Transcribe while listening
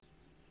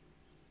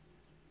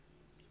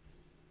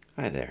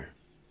Hi there.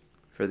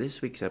 For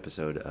this week's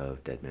episode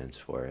of Dead Man's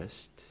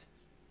Forest,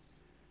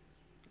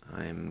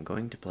 I'm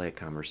going to play a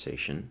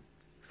conversation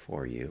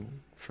for you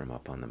from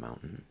up on the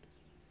mountain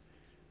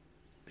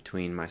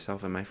between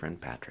myself and my friend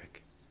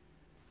Patrick.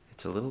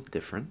 It's a little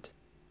different,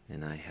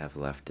 and I have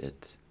left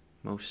it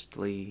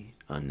mostly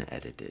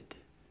unedited,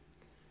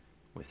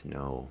 with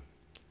no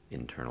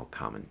internal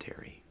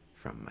commentary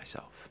from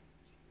myself.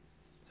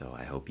 So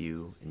I hope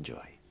you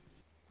enjoy.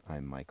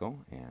 I'm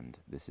Michael, and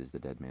this is the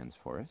Dead Man's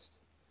Forest.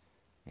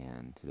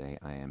 And today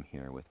I am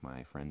here with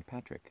my friend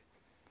Patrick,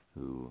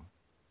 who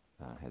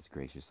has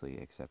graciously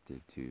accepted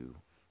to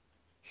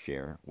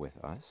share with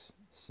us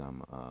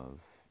some of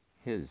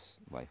his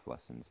life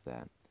lessons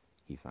that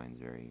he finds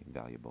very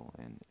valuable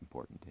and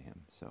important to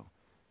him. So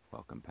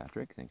welcome,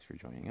 Patrick. Thanks for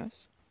joining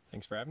us.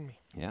 Thanks for having me.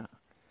 Yeah.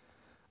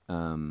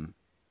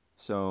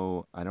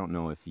 So I don't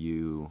know if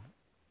you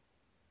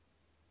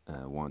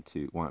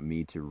want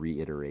me to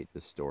reiterate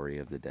the story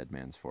of the Dead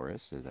Man's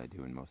Forest, as I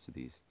do in most of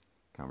these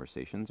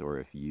conversations, or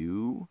if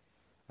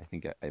I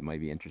think it might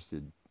be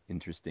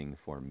interesting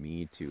for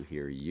me to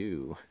hear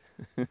you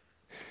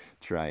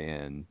try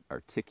and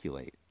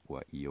articulate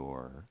what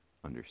your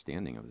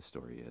understanding of the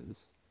story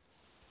is.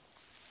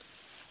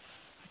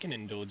 I can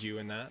indulge you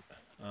in that.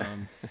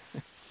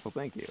 Well,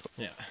 thank you.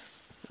 Yeah.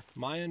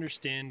 My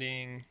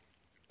understanding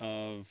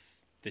of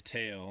the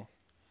tale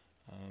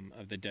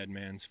of the Dead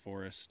Man's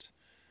Forest,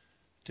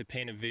 to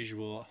paint a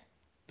visual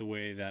the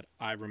way that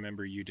I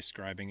remember you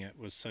describing it,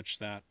 was such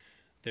that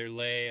there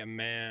lay a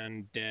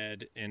man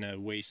dead in a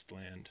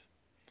wasteland,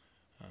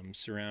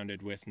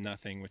 surrounded with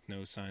nothing, with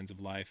no signs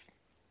of life.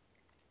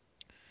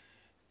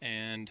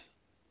 And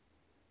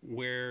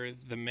where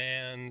the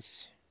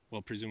man's,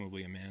 well,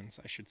 presumably a man's,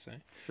 I should say,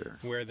 Sure.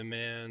 where the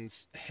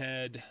man's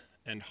head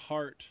and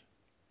heart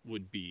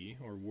would be,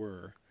 or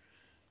were,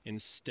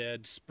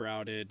 instead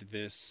sprouted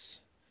this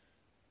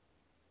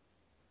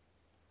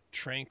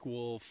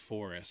tranquil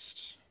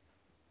forest,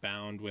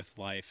 bound with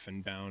life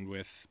and bound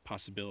with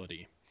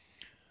possibility.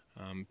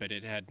 But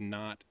it had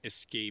not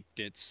escaped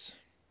its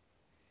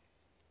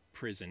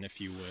prison, if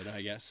you would,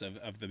 I guess,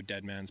 of the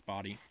dead man's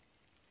body.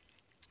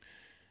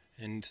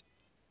 And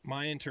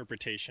my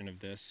interpretation of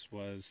this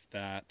was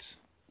that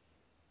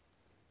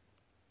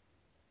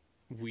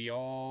we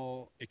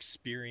all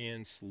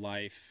experience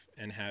life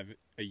and have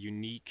a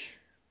unique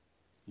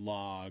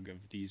log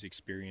of these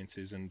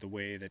experiences and the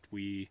way that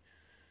we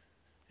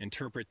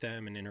interpret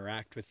them and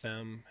interact with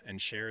them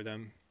and share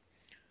them,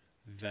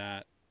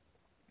 that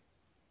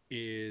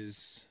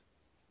is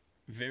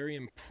very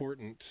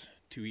important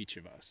to each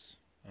of us.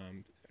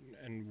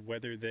 And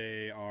whether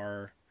they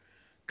are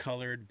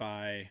colored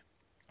by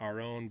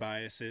our own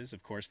biases,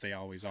 of course they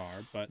always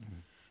are, but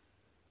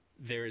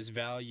there is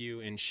value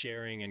in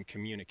sharing and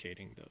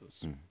communicating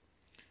those.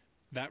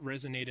 That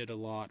resonated a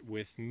lot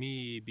with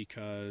me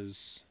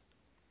because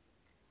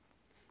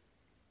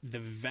the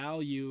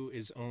value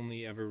is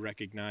only ever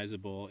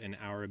recognizable in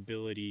our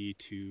ability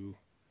to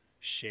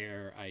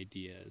share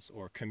ideas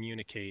or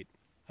communicate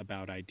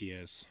about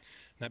ideas.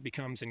 That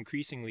becomes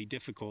increasingly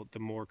difficult the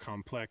more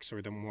complex or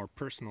the more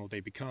personal they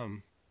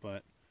become,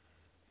 but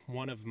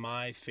one of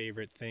my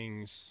favorite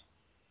things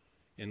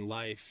in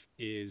life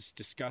is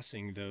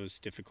discussing those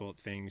difficult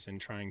things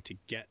and trying to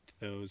get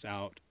those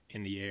out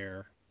in the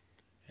air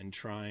and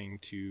trying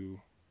to,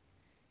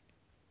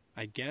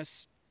 I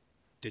guess,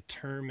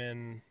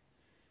 determine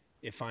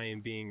if I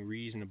am being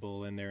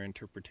reasonable in their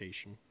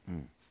interpretation.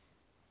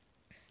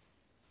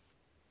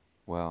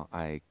 Well,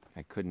 I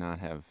could not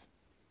have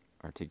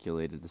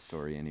articulated the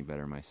story any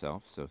better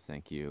myself, so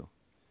thank you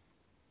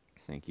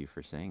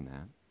for saying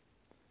that.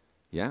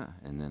 Yeah,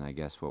 and then I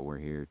guess what we're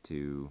here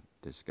to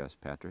discuss,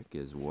 Patrick,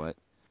 is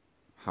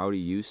how do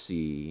you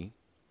see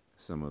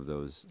some of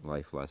those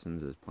life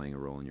lessons as playing a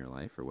role in your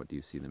life, or what do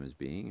you see them as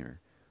being, or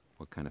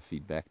what kind of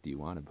feedback do you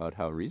want about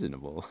how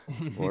reasonable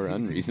or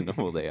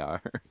unreasonable they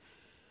are?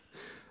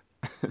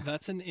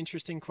 That's an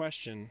interesting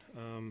question.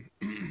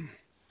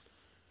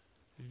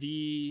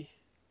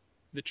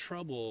 The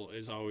trouble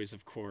is always,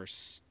 of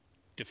course,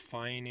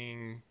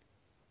 defining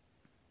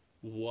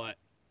what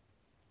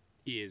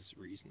is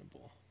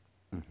reasonable.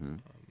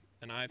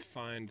 And I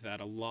find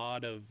that a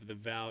lot of the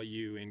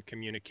value in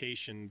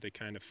communication, the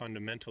kind of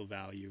fundamental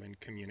value in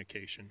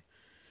communication,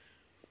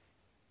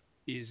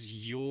 is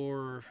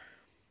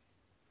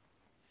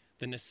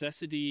the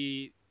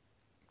necessity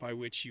by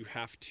which you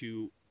have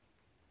to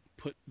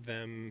put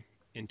them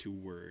into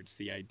words,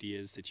 the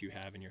ideas that you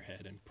have in your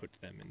head, and put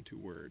them into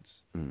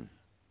words.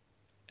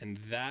 And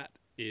that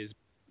is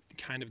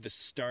kind of the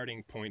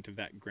starting point of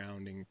that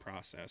grounding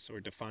process,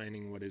 or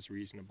defining what is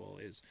reasonable,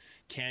 is,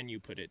 can you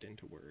put it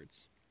into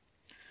words?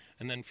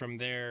 And then from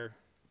there,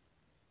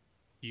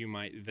 you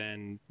might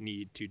then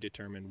need to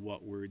determine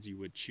what words you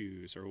would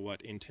choose or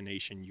what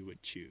intonation you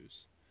would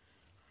choose.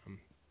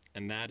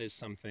 And that is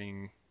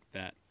something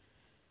that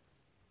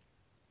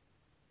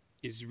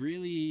is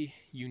really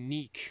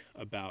unique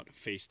about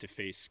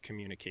face-to-face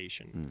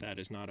communication that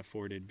is not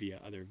afforded via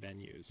other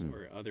venues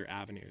or other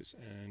avenues.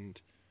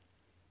 And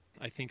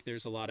I think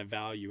there's a lot of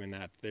value in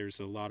that. There's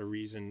a lot of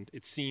reason.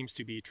 It seems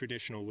to be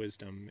traditional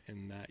wisdom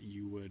in that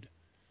you would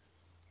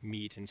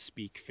meet and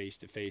speak face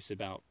to face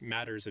about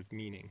matters of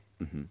meaning.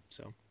 Mm-hmm.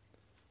 So,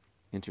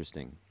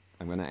 Interesting.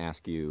 I'm going to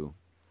ask you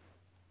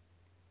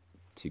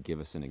to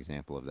give us an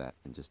example of that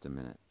in just a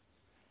minute.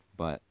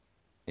 But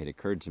it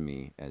occurred to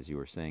me as you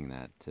were saying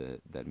that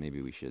that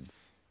maybe we should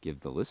give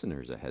the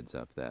listeners a heads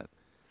up that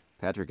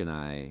Patrick and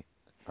I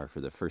are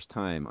for the first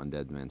time on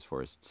Dead Man's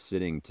Forest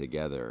sitting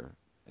together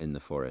in the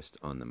forest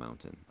on the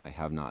mountain. I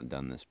have not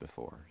done this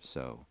before,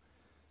 so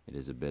it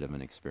is a bit of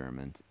an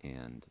experiment,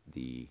 and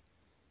the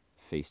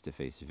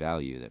face-to-face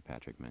value that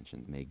Patrick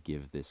mentioned may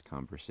give this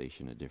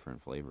conversation a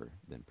different flavor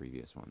than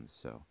previous ones.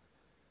 So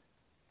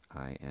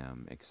I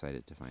am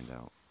excited to find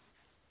out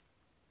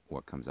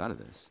what comes out of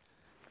this.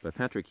 But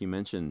Patrick, you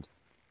mentioned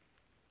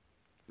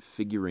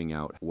figuring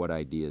out what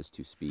ideas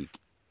to speak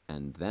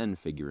and then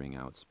figuring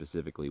out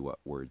specifically what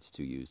words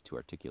to use to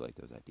articulate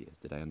those ideas.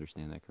 Did I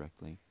understand that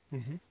correctly?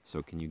 mm-hmm.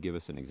 So can you give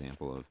us an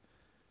example of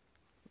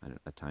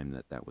a time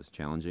that was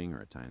challenging,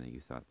 or a time that you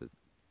thought that,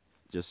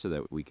 just so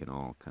that we can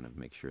all kind of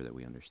make sure that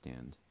we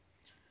understand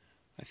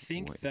I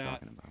think what you're that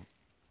talking about?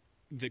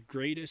 the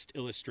greatest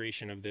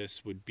illustration of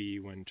this would be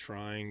when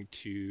trying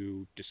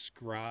to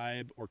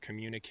describe or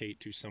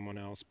communicate to someone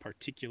else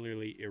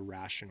particularly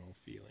irrational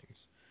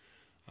feelings.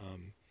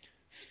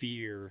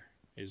 Fear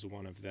is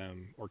one of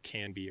them, or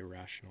can be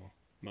irrational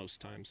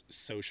most times.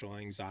 Social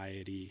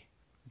anxiety,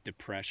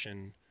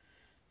 depression,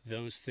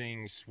 those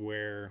things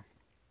where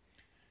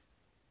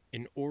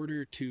in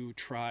order to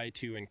try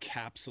to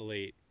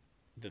encapsulate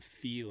the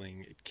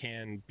feeling, it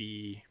can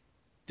be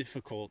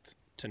difficult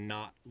to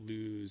not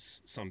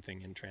lose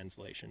something in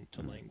translation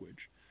to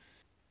language.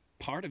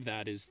 Part of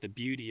that is the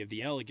beauty of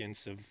the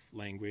elegance of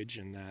language,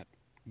 and that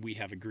we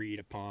have agreed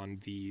upon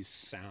these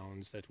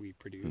sounds that we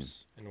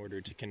produce in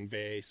order to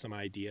convey some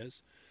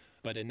ideas.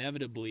 But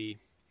inevitably,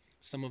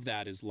 some of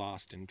that is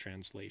lost in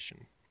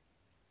translation.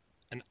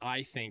 And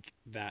I think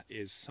that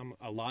is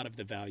a lot of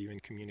the value in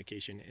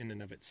communication in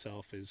and of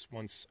itself is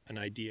once an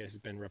idea has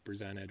been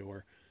represented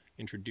or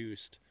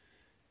introduced,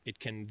 it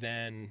can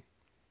then,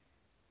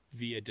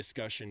 via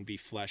discussion, be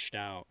fleshed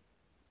out,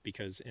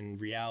 because in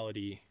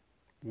reality,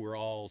 we're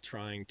all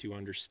trying to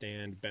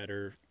understand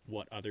better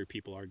what other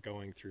people are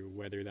going through,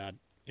 whether that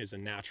is a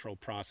natural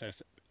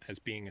process as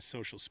being a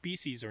social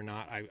species or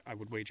not. I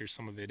would wager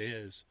some of it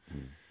is.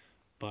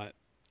 But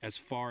as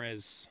far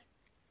as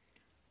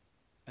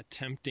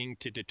attempting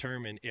to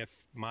determine if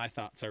my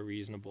thoughts are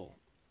reasonable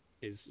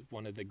is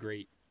one of the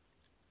great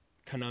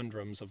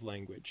conundrums of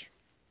language.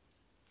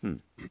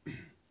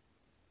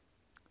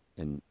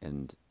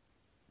 And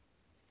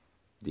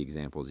the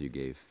examples you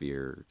gave,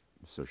 fear,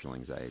 social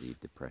anxiety,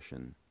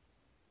 depression,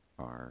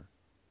 are,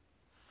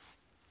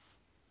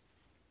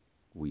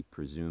 we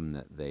presume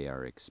that they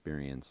are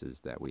experiences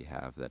that we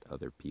have that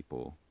other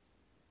people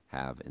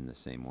have in the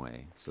same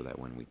way, so that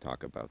when we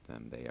talk about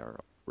them, they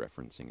are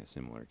referencing a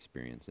similar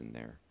experience in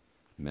their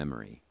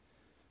memory.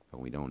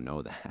 But we don't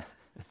know that.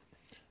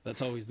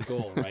 That's always the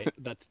goal, right?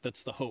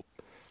 That's the hope.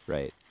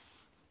 Right.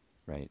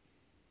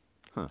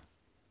 Huh.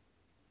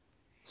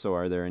 So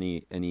are there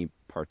any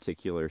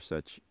particular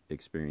such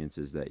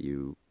experiences that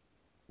you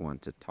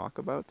want to talk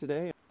about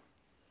today?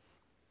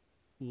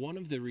 One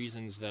of the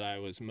reasons that I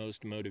was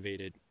most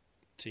motivated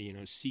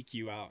to, seek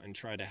you out and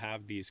try to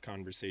have these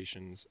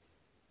conversations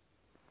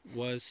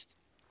was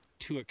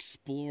to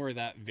explore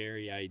that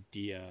very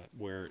idea,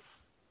 where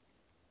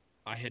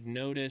I had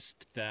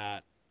noticed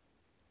that,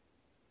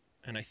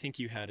 and I think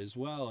you had as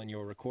well in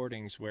your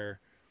recordings, where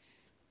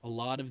a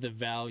lot of the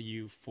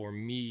value for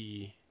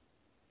me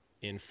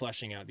in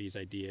fleshing out these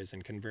ideas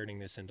and converting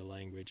this into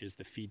language is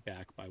the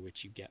feedback by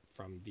which you get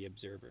from the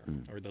observer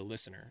or the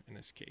listener in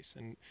this case.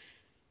 And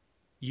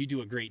you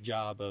do a great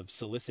job of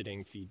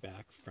soliciting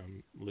feedback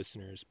from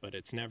listeners, but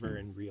it's never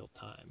in real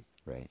time.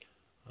 Right.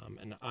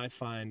 And I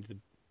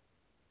find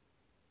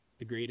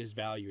the greatest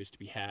value is to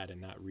be had in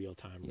that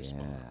real-time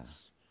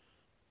response.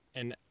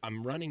 And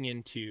I'm running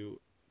into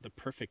the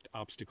perfect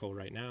obstacle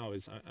right now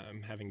is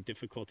I'm having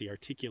difficulty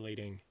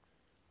articulating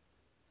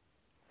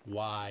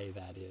why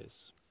that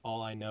is.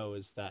 All I know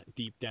is that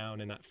deep down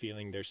in that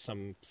feeling, there's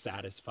some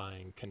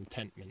satisfying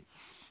contentment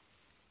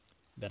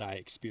that I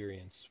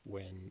experience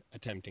when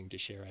attempting to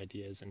share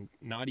ideas, and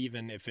not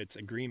even if it's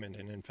agreement,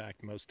 and in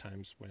fact, most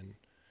times when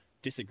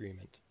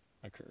disagreement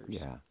occurs.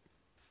 Yeah.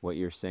 What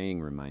you're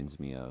saying reminds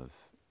me of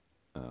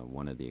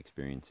one of the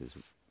experiences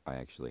I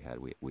actually had,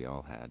 we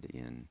all had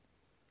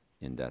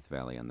in Death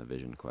Valley on the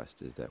Vision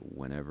Quest, is that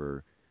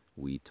whenever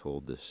we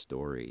told the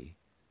story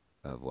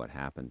of what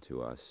happened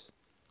to us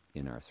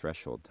in our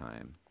threshold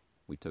time,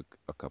 we took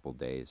a couple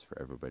days for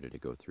everybody to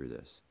go through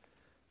this.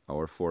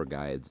 Our 4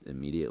 guides,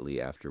 immediately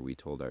after we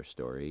told our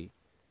story,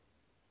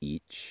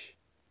 each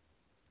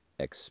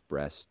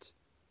expressed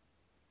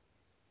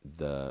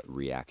the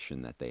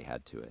reaction that they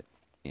had to it.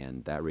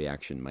 And that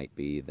reaction might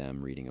be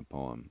them reading a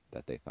poem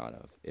that they thought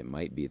of. It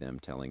might be them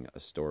telling a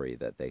story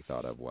that they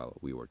thought of while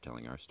we were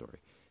telling our story.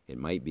 It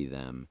might be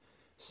them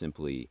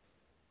simply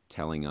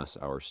telling us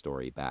our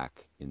story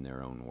back in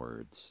their own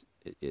words.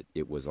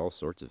 It was all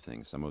sorts of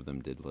things. Some of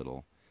them did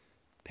little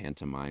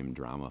pantomime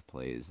drama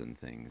plays and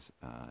things,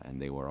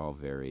 and they were all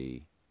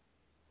very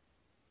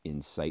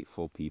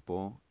insightful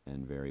people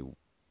and very,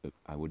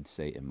 I would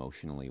say,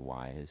 emotionally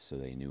wise, so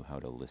they knew how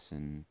to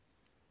listen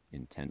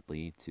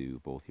intently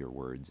to both your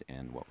words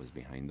and what was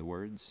behind the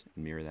words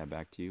and mirror that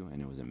back to you,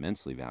 and it was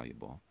immensely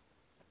valuable.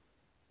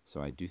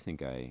 So I do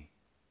think I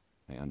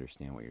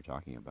understand what you're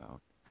talking about.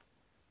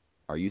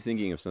 Are you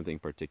thinking of something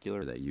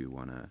particular that you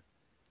want to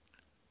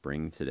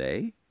bring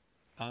today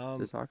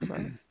to talk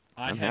about?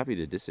 I'm happy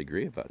to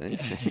disagree about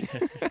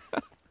anything.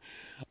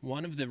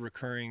 One of the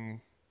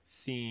recurring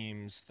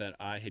themes that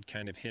I had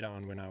kind of hit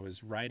on when I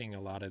was writing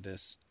a lot of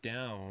this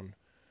down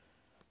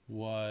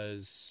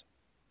was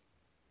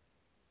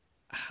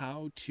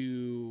how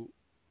to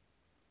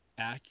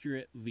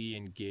accurately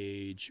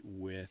engage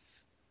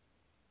with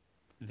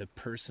the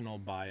personal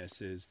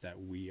biases that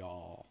we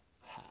all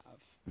have.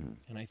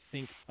 And I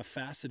think a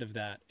facet of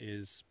that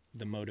is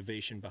the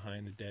motivation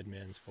behind the Dead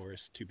Man's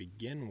Forest to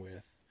begin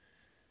with,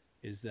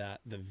 is that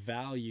the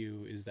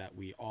value is that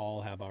we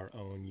all have our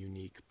own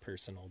unique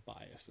personal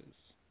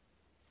biases.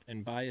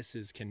 And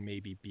biases can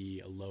maybe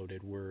be a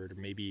loaded word, or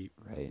maybe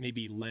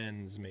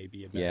lens may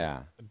be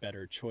a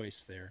better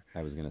choice there.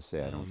 I was going to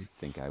say, I don't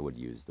think I would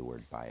use the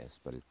word bias,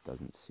 but it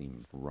doesn't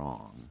seem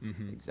wrong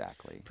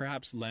exactly.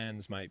 Perhaps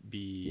lens might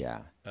be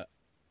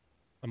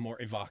a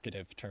more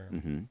evocative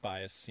term.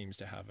 Bias seems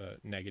to have a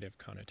negative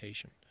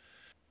connotation.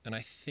 And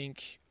I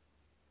think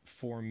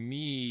for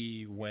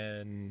me,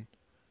 when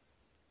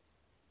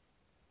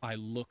I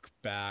look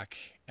back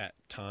at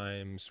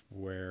times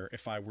where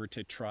if I were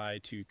to try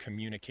to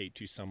communicate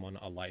to someone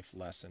a life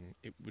lesson,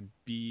 it would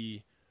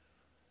be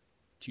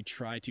to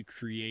try to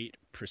create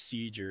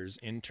procedures,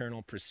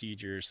 internal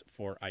procedures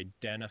for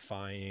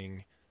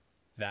identifying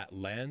that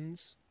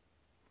lens,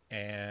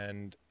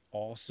 and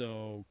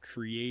also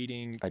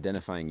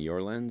identifying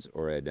your lens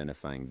or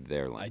identifying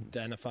their lens?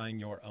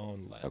 Identifying your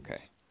own lens. Okay.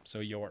 So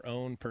your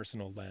own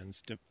personal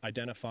lens,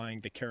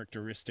 identifying the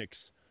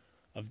characteristics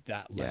of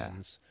that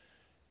lens.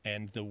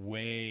 And the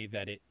way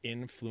that it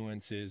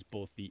influences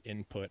both the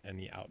input and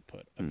the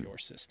output of your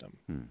system.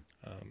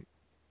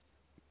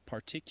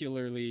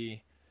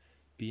 Particularly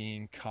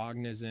being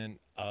cognizant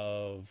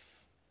of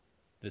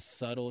the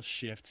subtle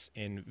shifts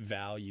in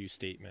value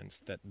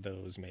statements that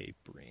those may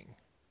bring,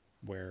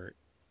 where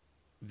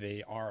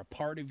they are a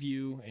part of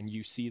you and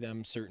you see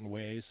them certain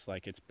ways,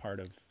 like it's part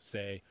of,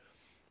 say,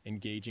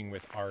 engaging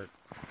with art.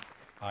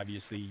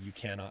 Obviously, you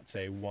cannot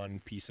say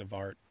one piece of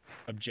art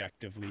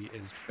objectively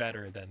is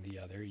better than the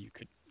other. You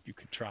could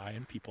try,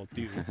 and people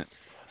do.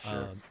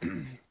 Sure.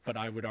 But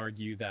I would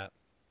argue that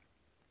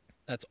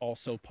that's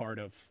also part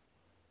of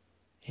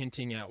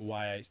hinting at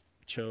why I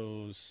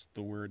chose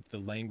the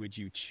language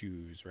you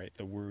choose, right?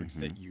 The words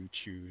that you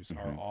choose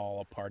are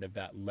all a part of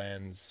that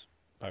lens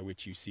by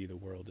which you see the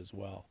world as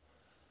well.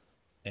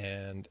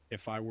 And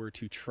if I were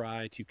to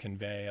try to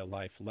convey a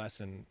life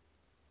lesson,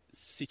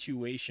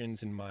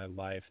 situations in my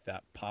life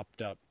that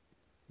popped up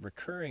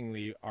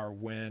recurringly are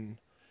when,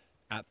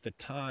 at the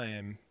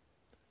time,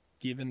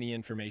 given the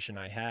information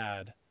I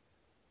had,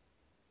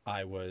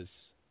 I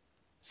was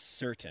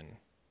certain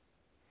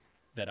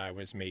that I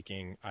was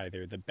making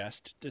either the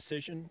best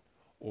decision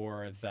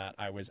or that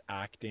I was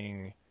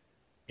acting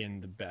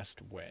in the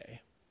best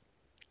way.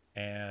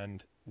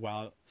 And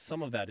while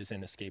some of that is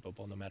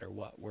inescapable no matter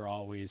what, we're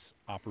always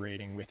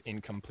operating with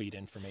incomplete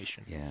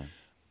information. Yeah.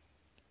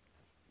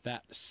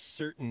 That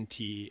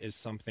certainty is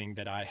something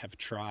that I have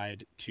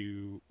tried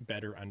to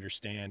better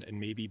understand and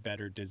maybe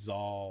better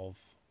dissolve,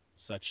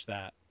 such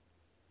that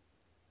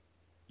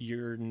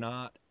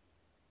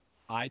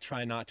I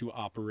try not to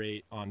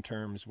operate on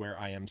terms where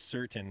I am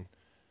certain,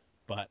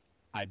 but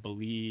I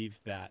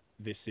believe that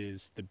this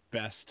is the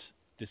best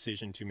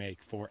decision to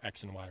make for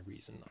X and Y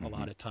reason. A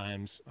lot of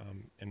times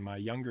in my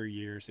younger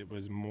years, it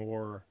was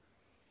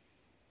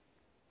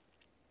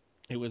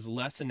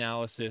less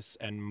analysis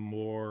and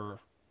more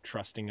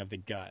trusting of the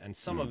gut. And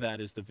some of that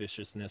is the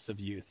viciousness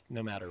of youth,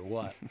 no matter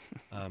what.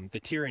 The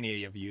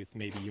tyranny of youth,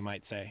 maybe you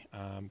might say.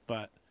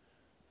 But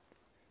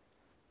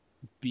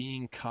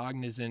being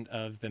cognizant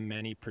of the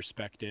many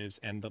perspectives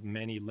and the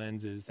many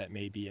lenses that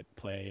may be at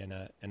play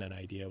in an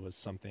idea was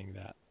something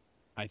that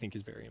I think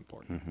is very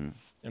important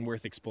and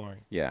worth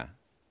exploring. Yeah.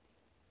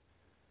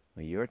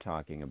 What you're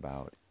talking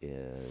about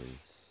is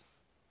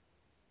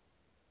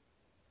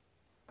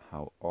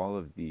how all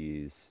of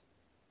these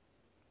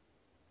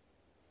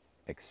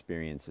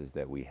experiences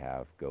that we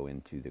have go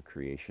into the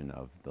creation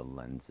of the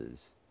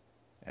lenses,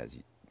 as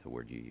the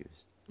word you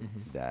used,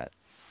 that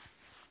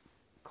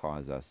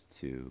cause us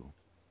to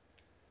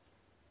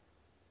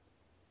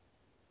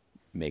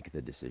make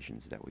the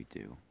decisions that we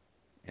do.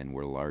 And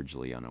we're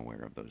largely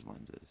unaware of those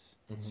lenses.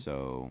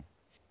 So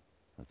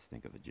let's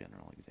think of a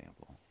general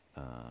example.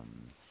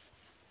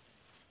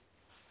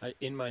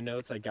 In my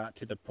notes, I got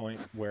to the point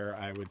where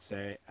I would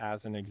say,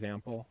 as an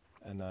example,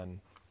 and then...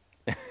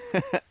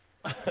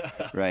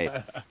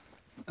 Right.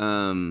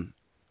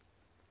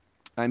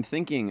 I'm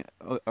thinking,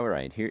 all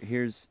right,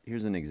 here's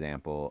an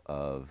example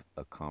of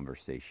a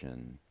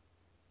conversation.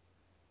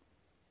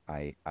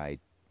 I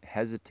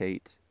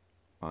hesitate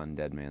on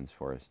Dead Man's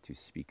Forest to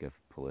speak of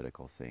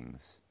political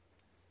things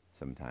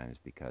sometimes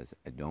because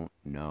I don't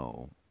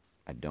know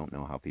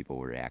how people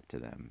will react to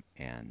them,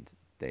 and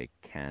they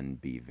can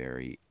be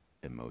very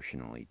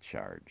emotionally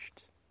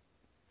charged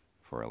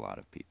for a lot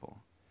of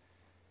people.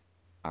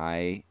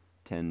 I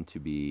tend to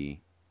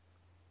be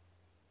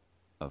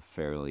a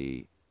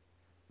fairly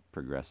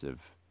progressive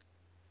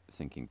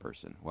thinking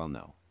person. Well,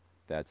 no,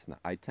 that's not.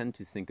 I tend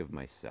to think of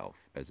myself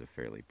as a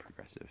fairly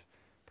progressive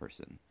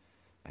person.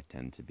 I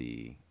tend to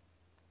be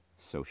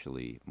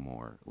socially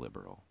more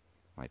liberal.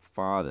 My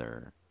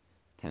father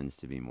tends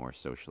to be more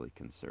socially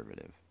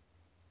conservative.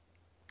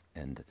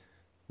 And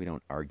we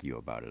don't argue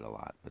about it a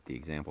lot, but the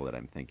example that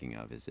I'm thinking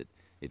of is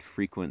it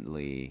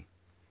frequently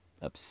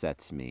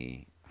upsets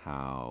me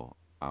how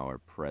our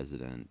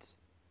president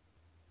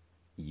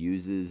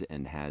uses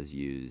and has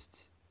used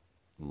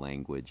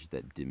language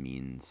that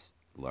demeans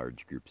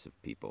large groups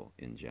of people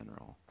in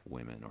general,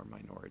 women or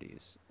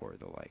minorities or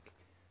the like.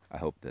 I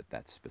hope that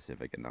that's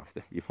specific enough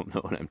that people know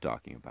what I'm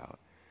talking about.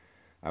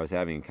 I was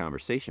having a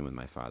conversation with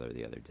my father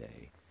the other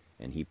day,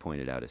 and he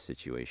pointed out a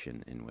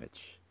situation in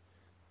which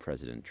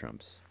President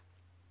Trump's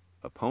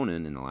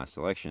opponent in the last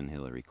election,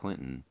 Hillary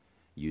Clinton,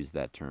 used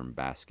that term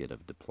basket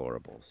of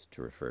deplorables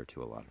to refer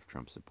to a lot of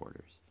Trump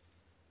supporters.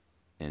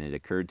 And it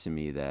occurred to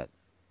me that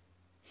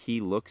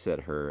he looks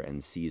at her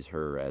and sees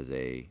her as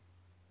a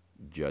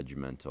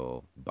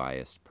judgmental,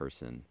 biased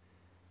person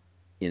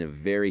in a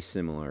very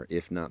similar,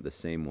 if not the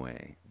same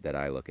way, that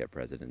I look at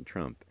President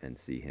Trump and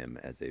see him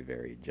as a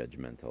very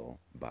judgmental,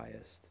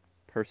 biased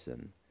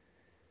person.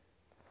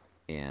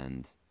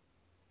 And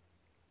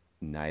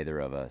neither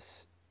of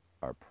us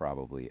are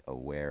probably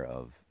aware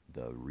of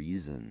the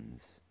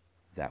reasons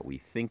that we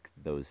think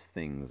those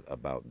things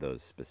about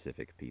those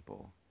specific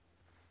people.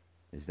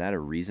 Is that a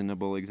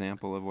reasonable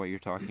example of what you're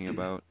talking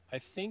about? I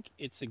think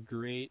it's a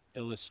great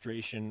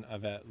illustration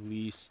of at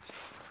least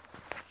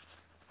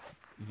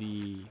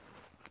the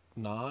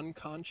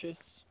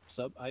non-conscious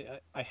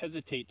I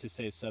hesitate to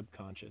say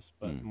subconscious,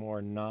 but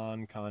more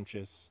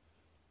non-conscious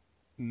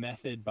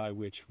method by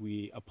which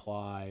we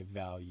apply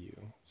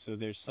value. So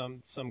there's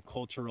some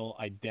cultural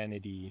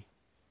identity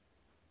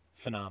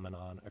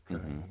phenomenon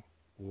occurring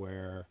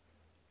where,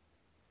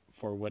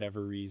 for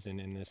whatever reason,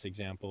 in this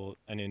example,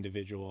 an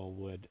individual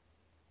would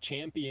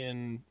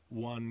champion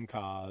one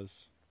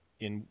cause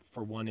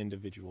for one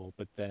individual,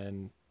 but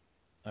then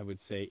I would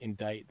say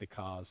indict the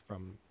cause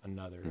from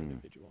another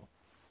individual.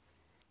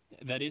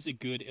 That is a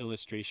good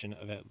illustration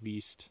of at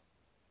least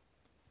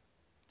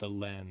the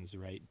lens,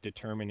 right?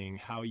 Determining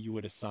how you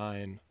would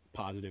assign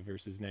positive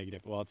versus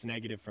negative. Well, it's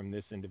negative from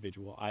this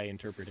individual. I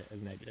interpret it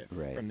as negative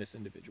from this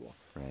individual.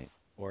 Right.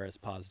 Or as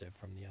positive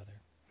from the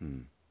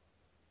other.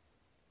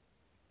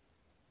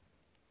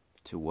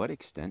 To what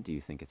extent do you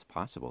think it's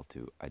possible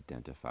to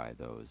identify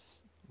those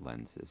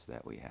lenses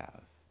that we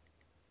have?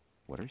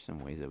 What are some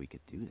ways that we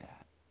could do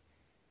that?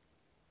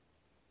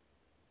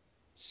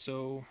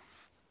 So,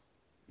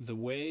 the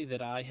way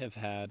that I have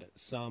had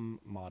some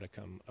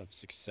modicum of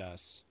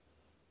success,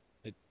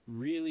 it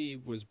really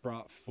was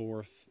brought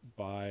forth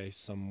by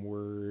some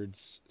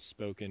words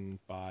spoken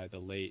by the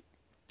late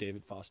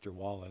David Foster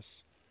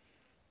Wallace,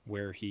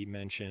 where he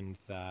mentioned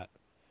that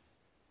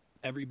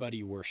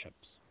everybody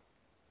worships.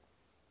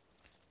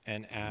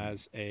 And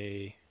as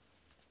a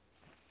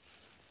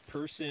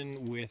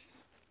person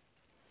with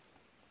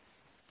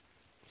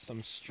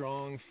some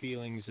strong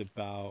feelings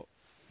about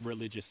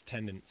religious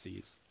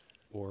tendencies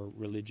or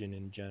religion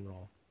in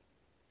general,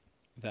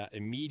 that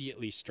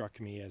immediately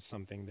struck me as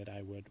something that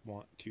I would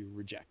want to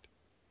reject.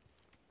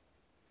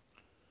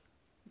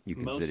 You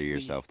consider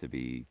yourself to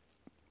be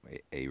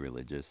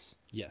a-religious?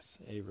 Yes,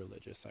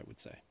 a-religious, I would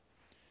say.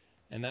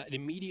 And that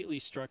immediately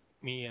struck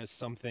me as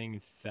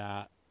something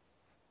that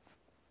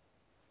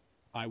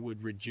I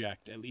would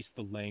reject, at least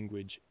the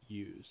language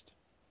used.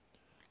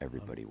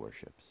 Everybody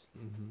worships.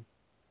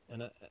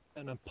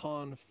 And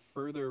upon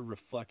further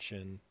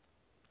reflection,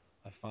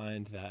 I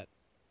find that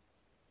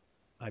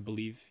I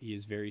believe he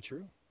is very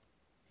true.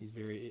 He's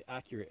very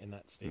accurate in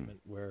that statement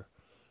where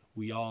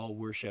we all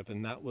worship.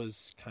 And that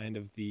was kind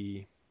of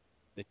the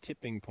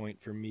tipping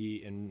point for me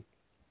in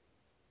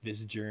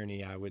this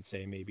journey, I would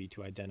say, maybe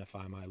to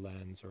identify my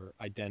lens or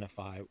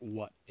identify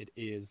what it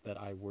is that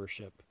I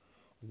worship.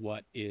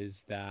 What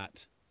is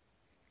that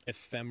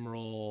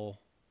ephemeral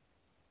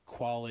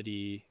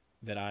quality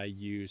that I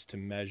use to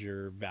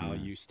measure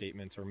value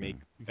statements or make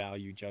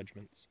value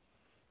judgments?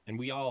 And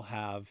we all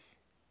have,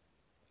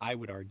 I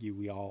would argue,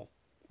 we all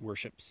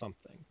worship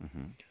something.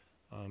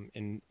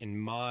 In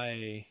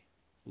my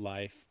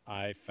life,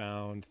 I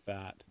found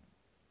that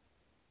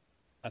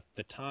at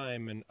the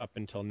time and up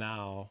until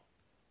now,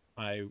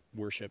 I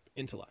worship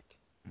intellect.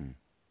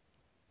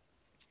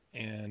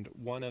 And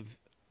one of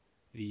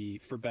the,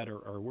 for better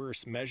or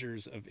worse,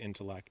 measures of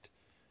intellect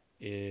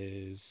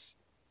is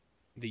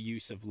the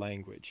use of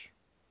language.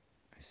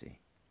 I see.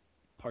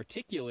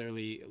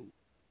 Particularly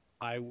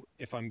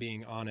if I'm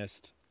being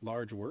honest,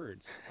 large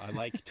words. I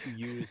like to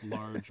use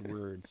large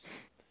words.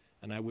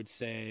 And I would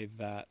say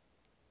that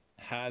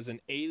has an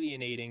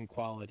alienating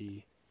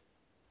quality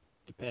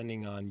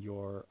depending on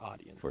your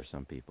audience. For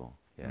some people,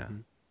 yeah. Mm-hmm.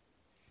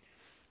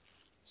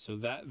 So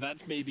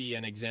that's maybe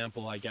an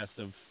example, I guess,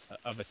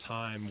 of a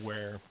time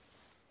where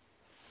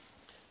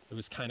it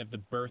was kind of the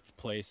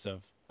birthplace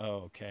of, oh,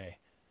 okay,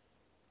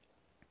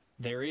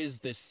 there is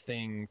this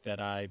thing that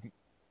I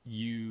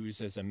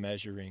use as a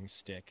measuring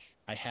stick.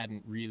 I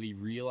hadn't really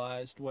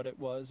realized what it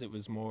was. It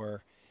was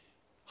more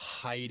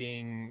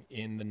hiding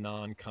in the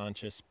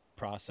non-conscious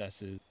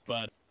processes.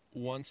 But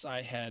once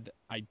I had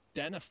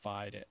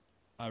identified it,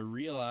 I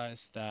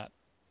realized that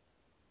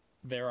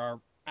there are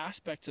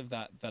aspects of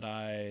that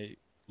I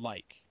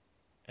like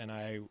and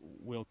I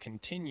will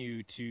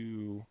continue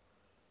to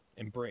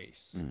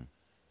embrace.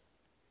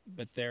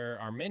 But there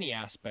are many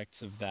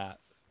aspects of that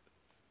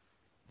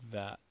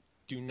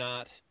do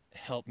not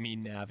help me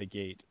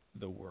navigate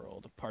the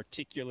world,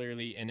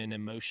 particularly in an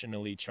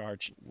emotionally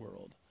charged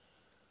world.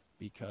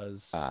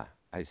 Because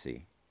I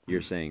see.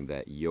 You're saying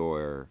that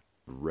your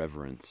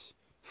reverence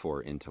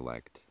for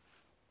intellect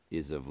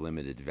is of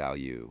limited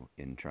value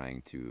in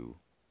trying to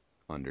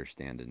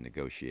understand and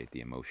negotiate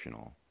the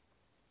emotional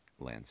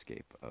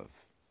landscape of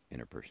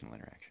interpersonal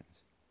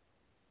interactions.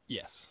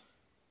 Yes.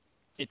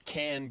 It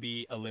can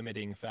be a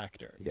limiting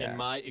factor. Yeah. In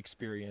my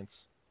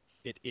experience,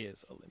 it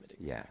is a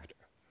limiting factor.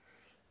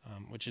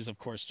 Which is, of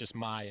course, just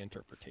my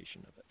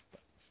interpretation of it.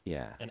 But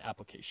an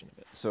application of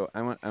it. So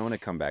I want to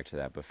come back to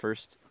that, but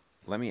first,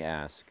 let me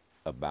ask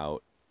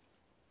about.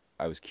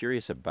 I was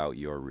curious about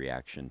your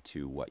reaction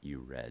to what you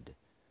read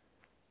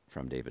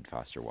from David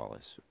Foster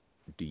Wallace.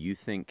 Do you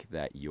think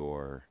that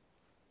you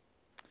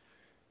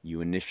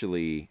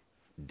initially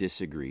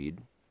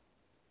disagreed,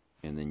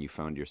 and then you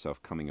found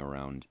yourself coming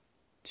around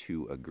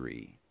to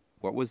agree?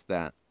 What was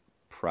that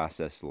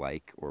process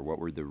like, or what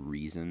were the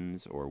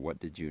reasons, or what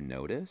did you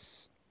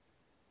notice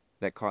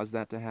that caused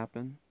that to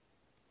happen?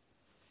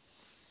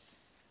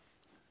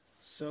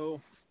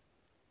 So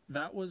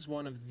that was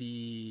one of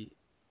the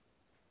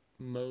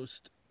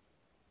most,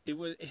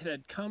 it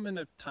had come in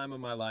a time of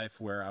my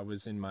life where I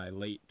was in my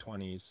late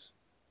 20s,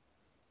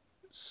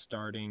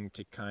 starting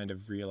to kind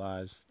of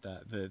realize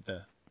that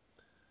the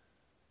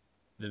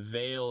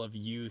veil of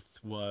youth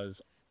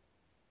was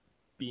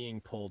being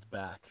pulled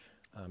back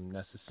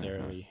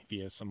necessarily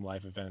via some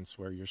life events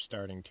where you're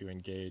starting to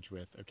engage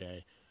with,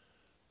 okay,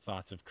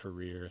 thoughts of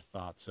career,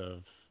 thoughts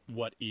of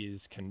what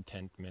is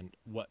contentment,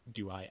 what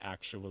do I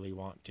actually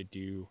want to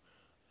do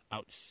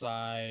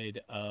outside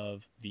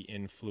of the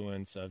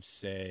influence of,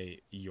 say,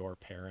 your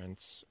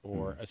parents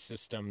or a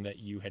system that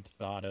you had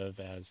thought of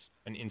as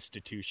an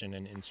institution,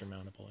 an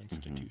insurmountable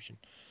institution.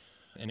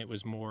 And it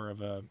was more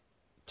of a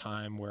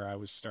time where I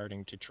was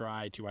starting to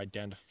try to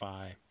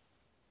identify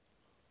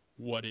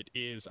what it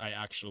is I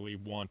actually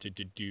wanted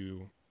to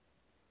do,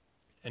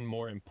 and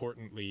more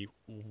importantly,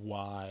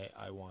 why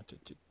I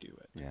wanted to do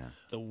it. Yeah.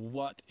 The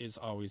what is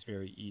always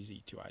very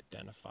easy to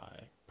identify,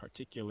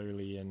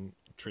 particularly in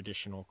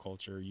traditional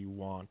culture. You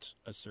want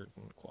a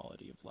certain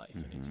quality of life,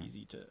 and it's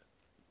easy to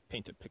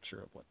paint a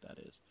picture of what that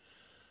is.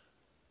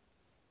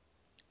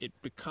 It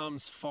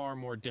becomes far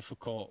more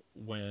difficult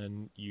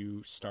when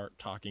you start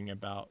talking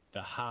about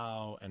the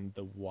how and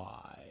the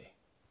why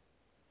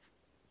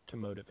to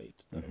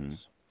motivate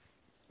those,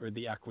 or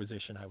the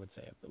acquisition, I would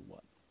say, of the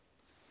what.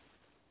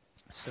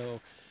 So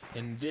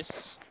in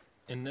this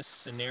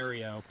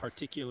scenario,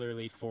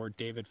 particularly for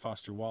David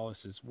Foster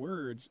Wallace's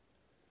words,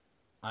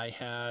 I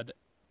had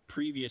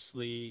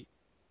previously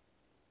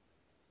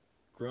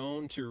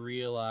grown to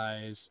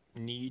realize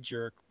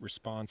knee-jerk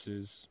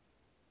responses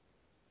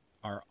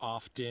are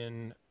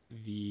often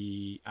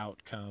the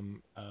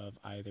outcome of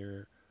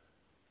either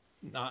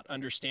not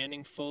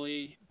understanding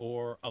fully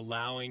or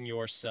allowing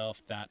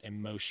yourself that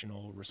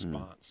emotional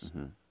response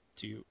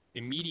to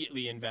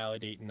immediately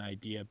invalidate an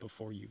idea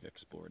before you've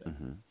explored it,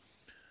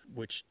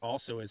 which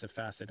also is a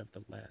facet of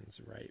the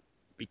lens, right?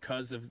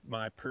 Because of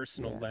my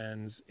personal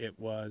lens, it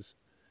was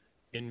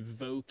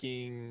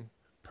invoking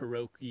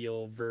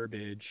parochial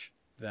verbiage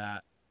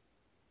that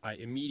I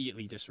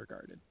immediately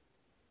disregarded,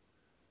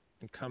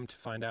 and come to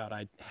find out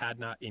I had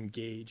not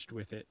engaged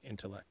with it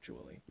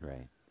intellectually.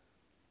 Right.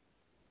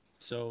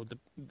 So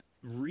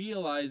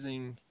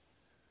realizing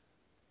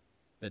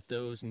that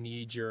those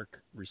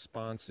knee-jerk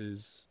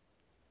responses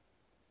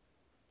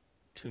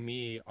to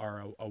me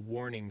are a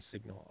warning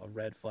signal, a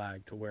red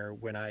flag, to where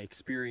when I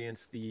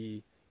experience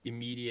the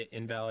immediate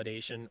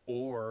invalidation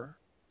or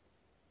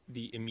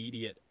the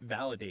immediate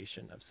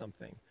validation of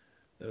something,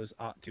 those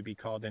ought to be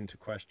called into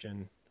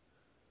question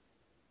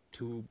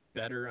to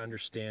better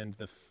understand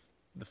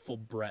the full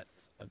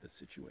breadth of the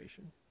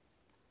situation.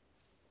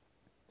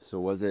 So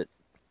was it,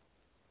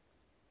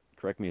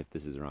 correct me if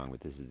this is wrong,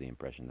 but this is the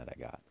impression that I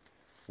got.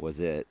 Was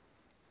it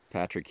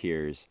Patrick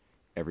hears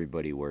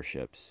everybody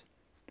worships,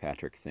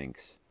 Patrick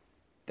thinks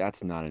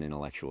that's not an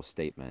intellectual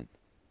statement.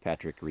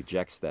 Patrick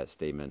rejects that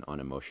statement on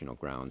emotional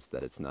grounds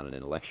that it's not an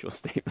intellectual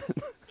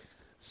statement.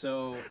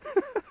 So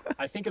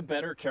I think a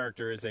better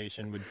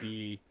characterization would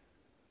be,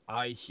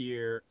 I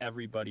hear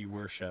everybody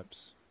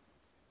worships.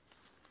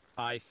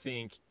 I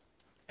think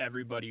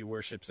everybody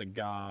worships a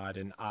god,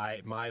 and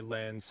my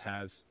lens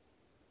has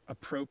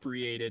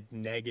appropriated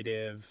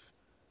negative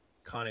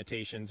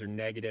connotations or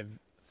negative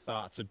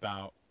thoughts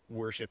about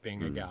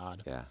worshiping a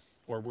god Yeah,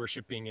 or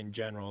worshiping in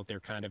general. They're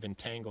kind of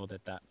entangled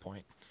at that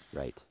point.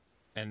 right.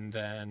 And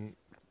then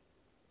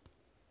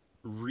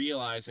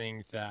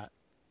realizing that,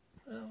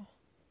 well,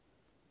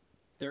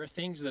 there are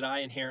things that I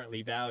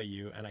inherently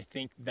value, and I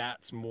think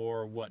that's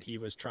more what he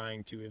was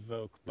trying to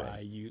evoke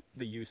by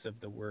the use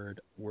of the word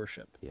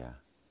worship. Yeah,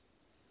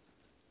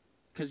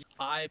 Because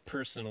I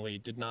personally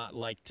did not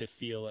like to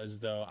feel as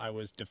though I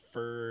was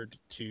deferred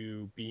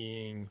to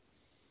being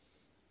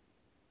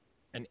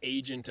an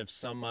agent of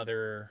some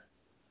other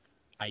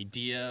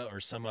idea or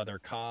some other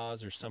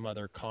cause or some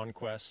other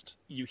conquest.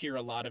 You hear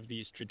a lot of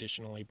these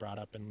traditionally brought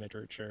up in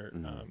literature,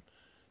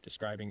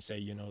 describing,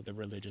 say, the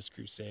religious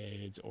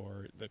crusades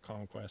or the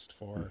conquest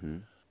for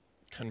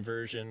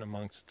conversion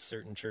amongst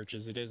certain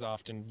churches. It is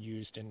often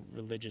used in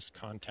religious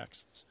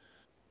contexts.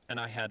 And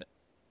I had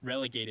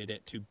relegated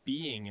it to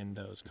being in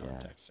those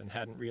contexts and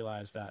hadn't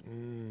realized that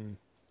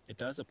it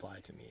does apply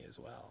to me as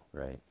well.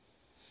 right.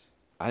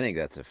 I think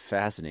that's a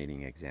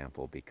fascinating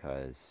example,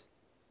 because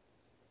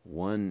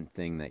one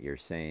thing that you're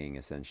saying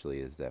essentially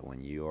is that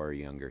when your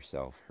younger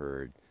self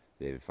heard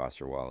David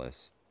Foster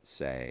Wallace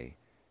say,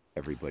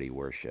 everybody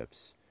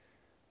worships,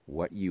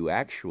 what you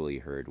actually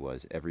heard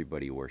was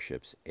everybody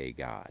worships a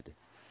god.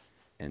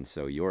 And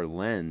so your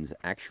lens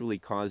actually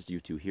caused you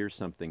to hear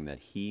something that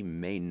he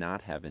may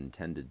not have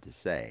intended to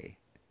say.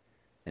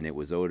 And it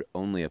was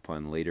only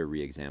upon later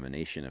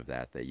reexamination of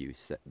that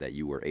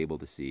you were able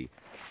to see,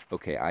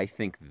 okay, I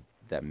think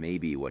that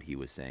maybe what he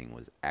was saying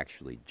was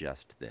actually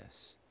just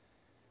this,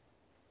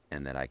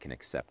 and that I can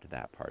accept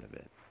that part of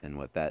it. And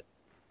what that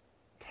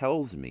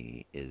tells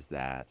me is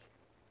that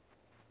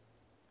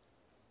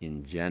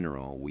in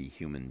general, we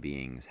human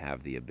beings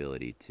have the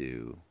ability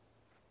to,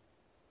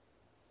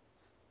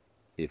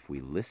 if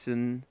we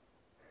listen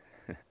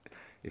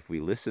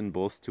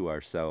both to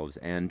ourselves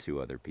and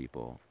to other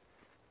people,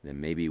 then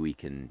maybe we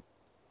can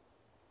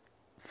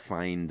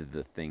find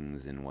the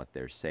things in what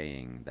they're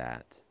saying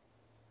that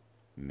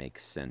make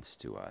sense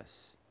to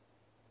us.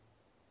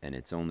 And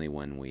it's only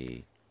when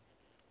we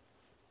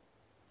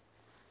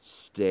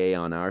stay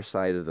on our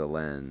side of the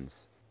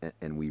lens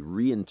and we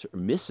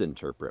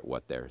misinterpret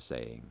what they're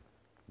saying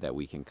that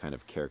we can kind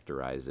of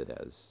characterize it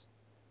as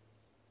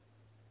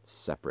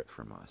separate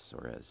from us,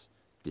 or as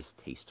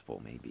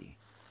distasteful, maybe.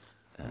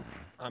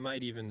 I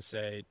might even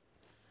say,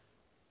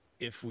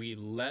 if we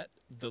let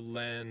the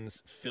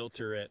lens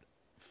filter it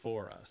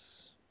for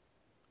us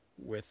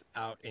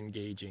without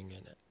engaging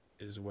in it,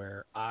 is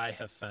where I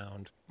have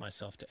found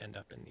myself to end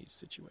up in these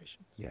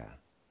situations. Yeah.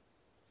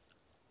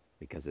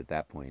 Because at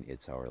that point,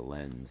 it's our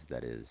lens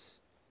that is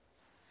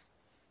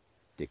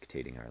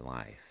dictating our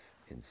life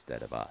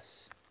instead of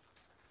us.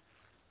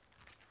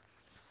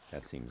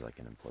 That seems like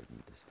an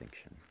important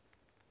distinction.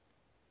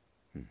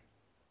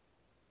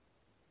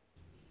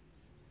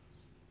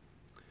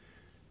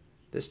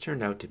 This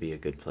turned out to be a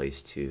good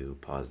place to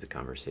pause the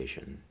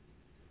conversation.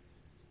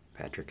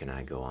 Patrick and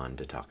I go on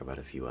to talk about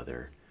a few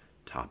other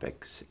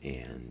topics,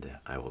 and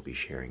I will be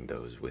sharing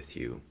those with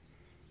you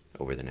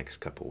over the next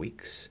couple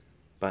weeks.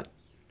 But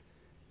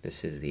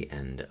this is the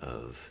end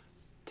of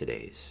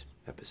today's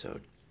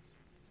episode.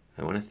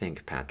 I want to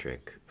thank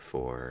Patrick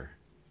for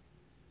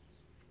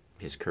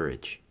his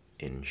courage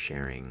in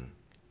sharing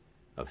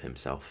of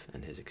himself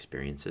and his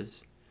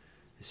experiences,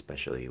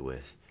 especially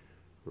with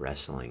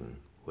wrestling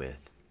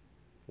with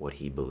what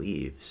he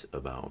believes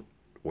about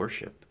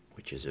worship,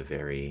 which is a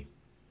very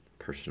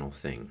personal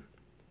thing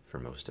for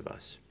most of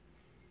us.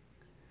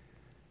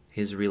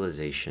 His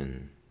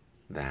realization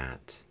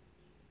that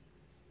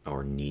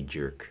our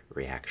knee-jerk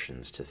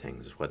reactions to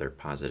things, whether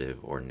positive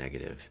or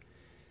negative,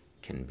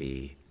 can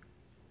be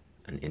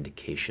an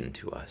indication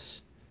to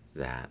us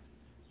that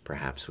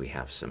perhaps we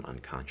have some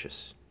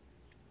unconscious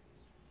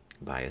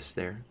bias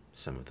there,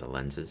 some of the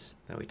lenses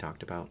that we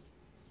talked about.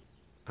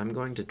 I'm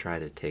going to try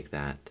to take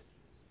that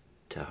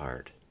to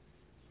heart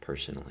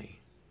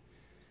personally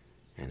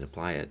and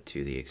apply it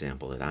to the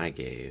example that I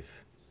gave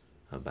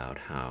about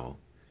how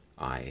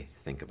I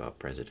think about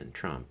President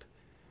Trump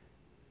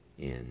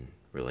in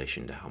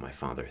relation to how my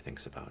father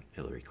thinks about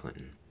Hillary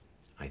Clinton.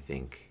 I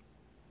think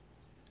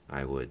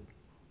I would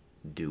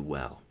do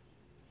well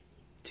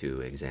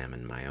to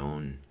examine my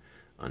own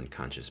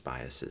unconscious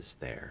biases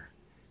there,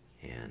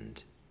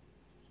 and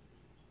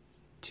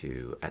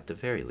to, at the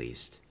very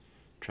least,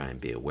 try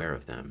and be aware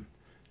of them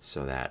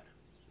so that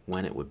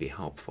when it would be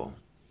helpful,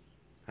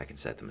 I can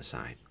set them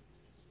aside.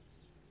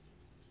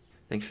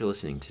 Thanks for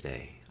listening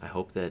today. I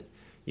hope that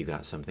you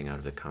got something out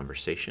of the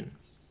conversation.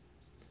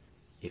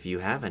 If you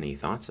have any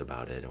thoughts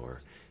about it,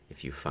 or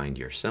if you find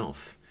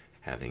yourself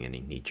having any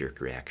knee-jerk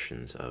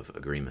reactions of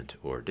agreement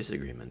or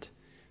disagreement,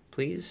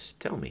 please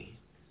tell me.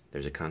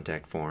 There's a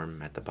contact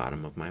form at the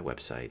bottom of my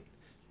website,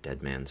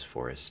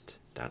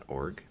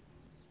 deadmansforest.org.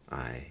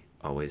 I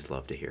always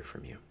love to hear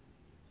from you.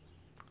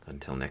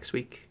 Until next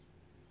week,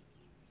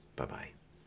 bye-bye.